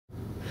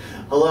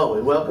Hello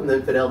and welcome to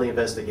Infidelity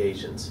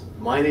Investigations.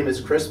 My name is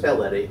Chris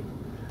Belletti.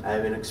 I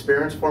am an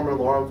experienced former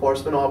law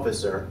enforcement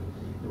officer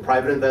and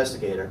private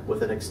investigator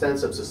with an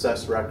extensive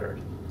success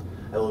record.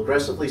 I will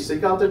aggressively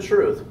seek out the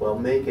truth while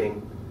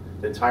making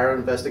the entire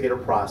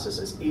investigative process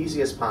as easy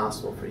as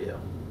possible for you.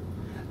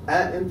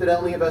 At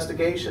Infidelity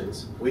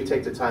Investigations, we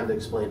take the time to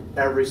explain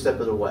every step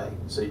of the way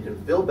so you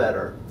can feel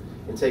better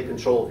and take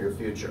control of your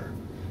future.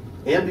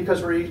 And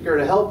because we're eager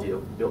to help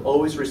you, you'll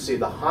always receive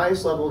the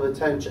highest level of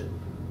attention.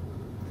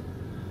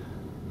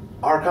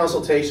 Our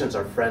consultations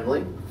are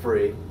friendly,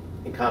 free,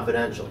 and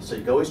confidential, so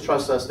you can always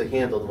trust us to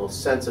handle the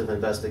most sensitive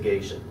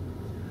investigation.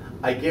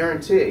 I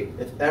guarantee,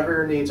 if ever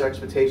your needs or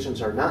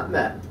expectations are not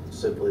met,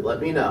 simply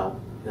let me know,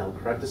 and I'll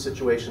correct the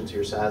situation to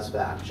your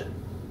satisfaction.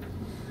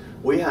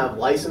 We have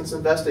licensed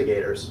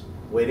investigators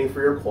waiting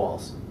for your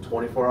calls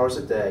 24 hours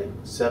a day,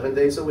 7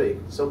 days a week,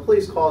 so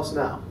please call us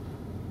now.